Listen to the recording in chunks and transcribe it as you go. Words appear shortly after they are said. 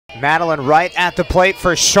Madeline Wright at the plate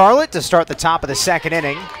for Charlotte to start the top of the second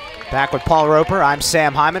inning. Back with Paul Roper, I'm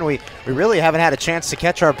Sam Hyman. We really haven't had a chance to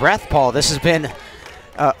catch our breath, Paul. This has been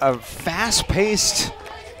a fast-paced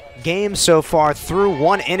game so far through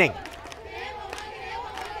one inning.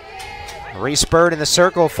 Reese Bird in the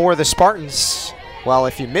circle for the Spartans. Well,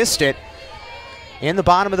 if you missed it, in the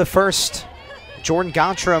bottom of the first, Jordan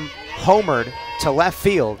Gontram homered to left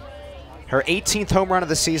field. Her 18th home run of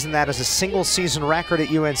the season. That is a single-season record at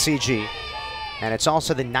UNCG. And it's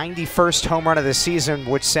also the 91st home run of the season,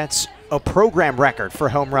 which sets a program record for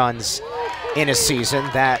home runs in a season.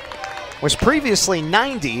 That was previously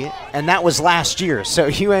 90, and that was last year. So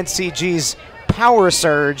UNCG's power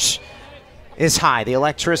surge is high. The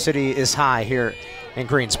electricity is high here in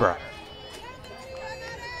Greensboro.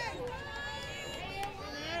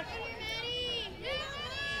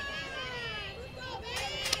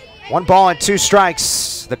 One ball and two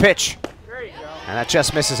strikes. The pitch. And that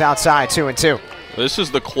just misses outside, 2-2. This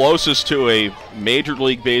is the closest to a Major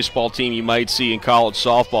League Baseball team you might see in college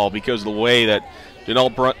softball because of the way that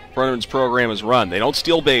Janelle Brenneman's program is run. They don't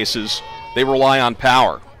steal bases. They rely on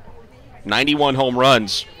power. 91 home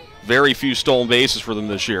runs. Very few stolen bases for them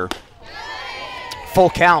this year. Full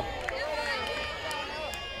count.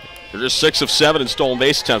 They're just 6 of 7 in stolen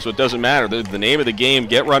base attempts, so it doesn't matter. The name of the game,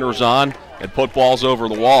 get runners on and put balls over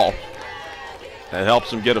the wall. That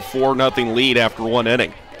helps them get a 4-0 lead after one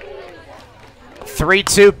inning.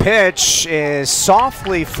 3-2 pitch is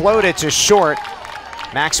softly floated to short.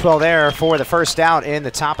 Maxwell there for the first out in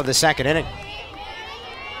the top of the second inning.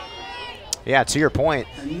 Yeah, to your point,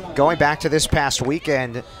 going back to this past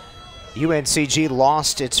weekend, UNCG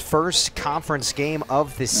lost its first conference game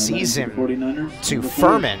of the season to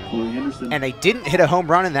Furman, and they didn't hit a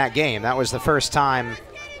home run in that game. That was the first time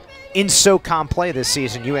in SoCon play this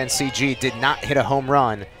season UNCG did not hit a home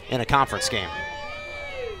run in a conference game.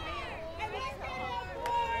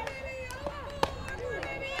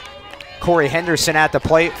 Corey Henderson at the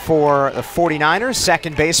plate for the 49ers,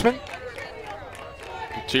 second baseman.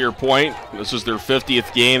 To your point, this is their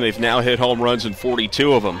 50th game. They've now hit home runs in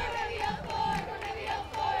 42 of them.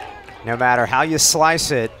 No matter how you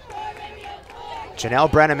slice it, Janelle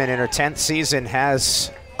Brenneman in her 10th season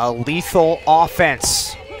has a lethal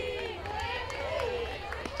offense.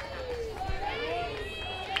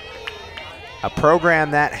 A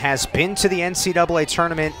program that has been to the NCAA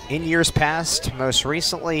tournament in years past, most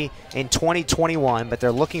recently in 2021, but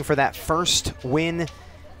they're looking for that first win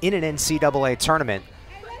in an NCAA tournament.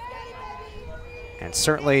 And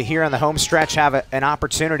certainly here on the home stretch have an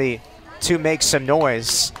opportunity to make some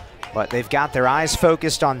noise, but they've got their eyes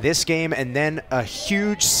focused on this game and then a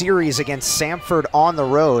huge series against Samford on the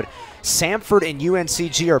road. Samford and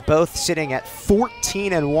UNCG are both sitting at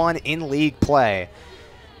 14-1 in league play.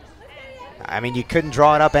 I mean, you couldn't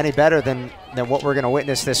draw it up any better than what we're going to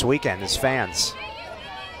witness this weekend as fans.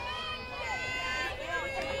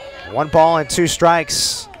 1 ball and 2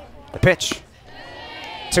 strikes. The pitch.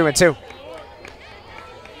 2-2.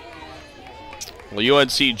 Well,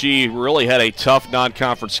 UNCG really had a tough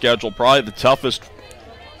non-conference schedule, probably the toughest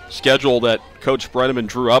schedule that Coach Brenneman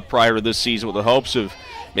drew up prior to this season with the hopes of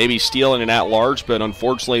maybe stealing an at-large, but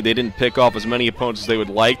unfortunately they didn't pick off as many opponents as they would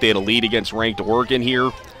like. They had a lead against ranked Oregon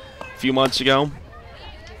here few months ago.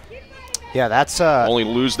 Yeah, that's only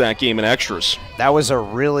lose that game in extras. That was a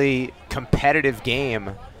really competitive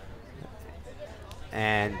game,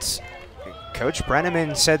 and Coach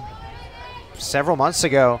Brenneman said several months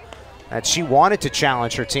ago that she wanted to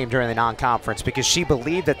challenge her team during the non-conference because she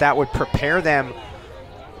believed that that would prepare them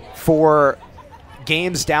for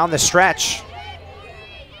games down the stretch.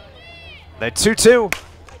 The 2-2.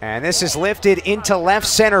 And this is lifted into left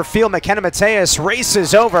center field. McKenna Mateus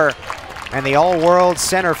races over, and the all-world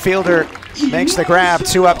center fielder makes the grab.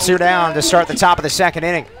 2 up, 2 down to start the top of the second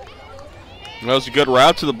inning. That was a good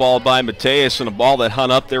route to the ball by Mateus, and a ball that hung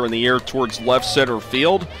up there in the air towards left center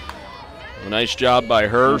field. A nice job by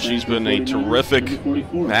her. She's been a terrific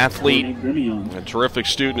athlete, a terrific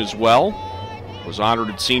student as well. Was honored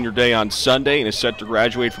at Senior Day on Sunday and is set to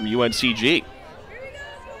graduate from UNCG.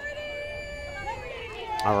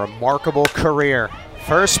 A remarkable career.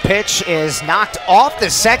 First pitch is knocked off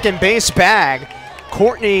the second base bag.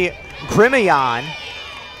 Courtney Grimion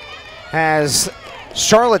has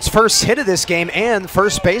Charlotte's first hit of this game and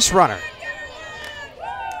first base runner.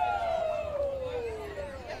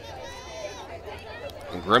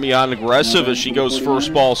 Grimion aggressive as she goes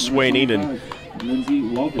first ball swinging and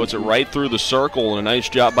puts it right through the circle, and a nice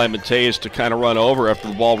job by Mateus to kind of run over after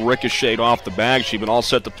the ball ricocheted off the bag. She'd been all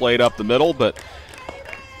set to play it up the middle, but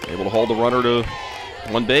able to hold the runner to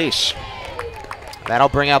one base. That'll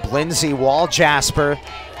bring up Lindsay Walljasper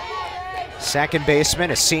Second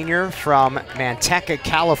baseman, a senior from Manteca,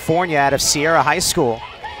 California, out of Sierra High School.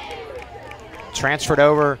 Transferred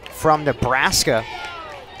over from Nebraska.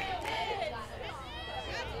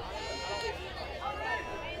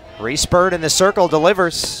 Reese Bird in the circle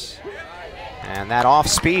delivers. And that off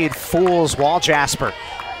speed fools Waljasper.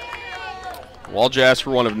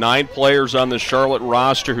 Waljasper, one of 9 players on the Charlotte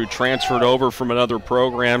roster who transferred over from another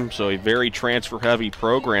program, so a very transfer-heavy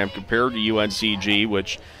program compared to UNCG,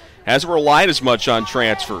 which hasn't relied as much on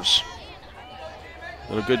transfers.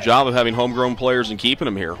 Done a good job of having homegrown players and keeping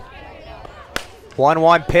them here.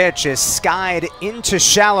 1-1 pitch is skied into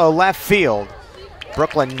shallow left field.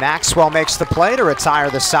 Brooklyn Maxwell makes the play to retire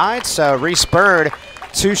the side, so Reese Bird,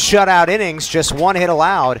 2 shutout innings, just 1 hit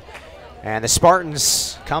allowed. And the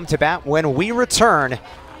Spartans come to bat when we return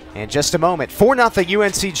in just a moment. 4-0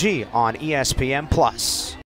 UNCG on ESPN+.